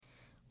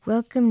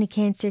Welcome to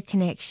Cancer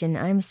Connection.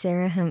 I'm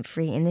Sarah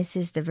Humphrey, and this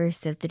is the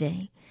verse of the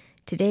day.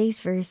 Today's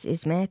verse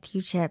is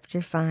Matthew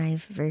chapter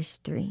 5, verse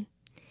 3.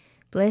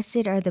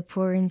 Blessed are the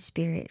poor in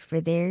spirit,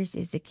 for theirs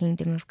is the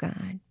kingdom of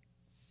God.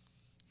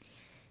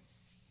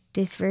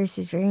 This verse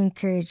is very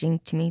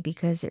encouraging to me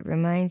because it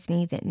reminds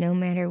me that no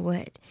matter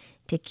what,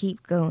 to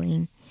keep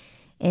going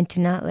and to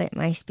not let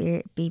my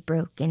spirit be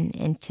broken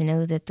and to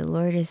know that the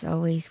Lord is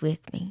always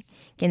with me.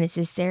 Again, this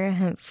is Sarah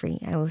Humphrey.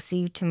 I will see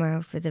you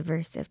tomorrow for the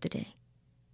verse of the day.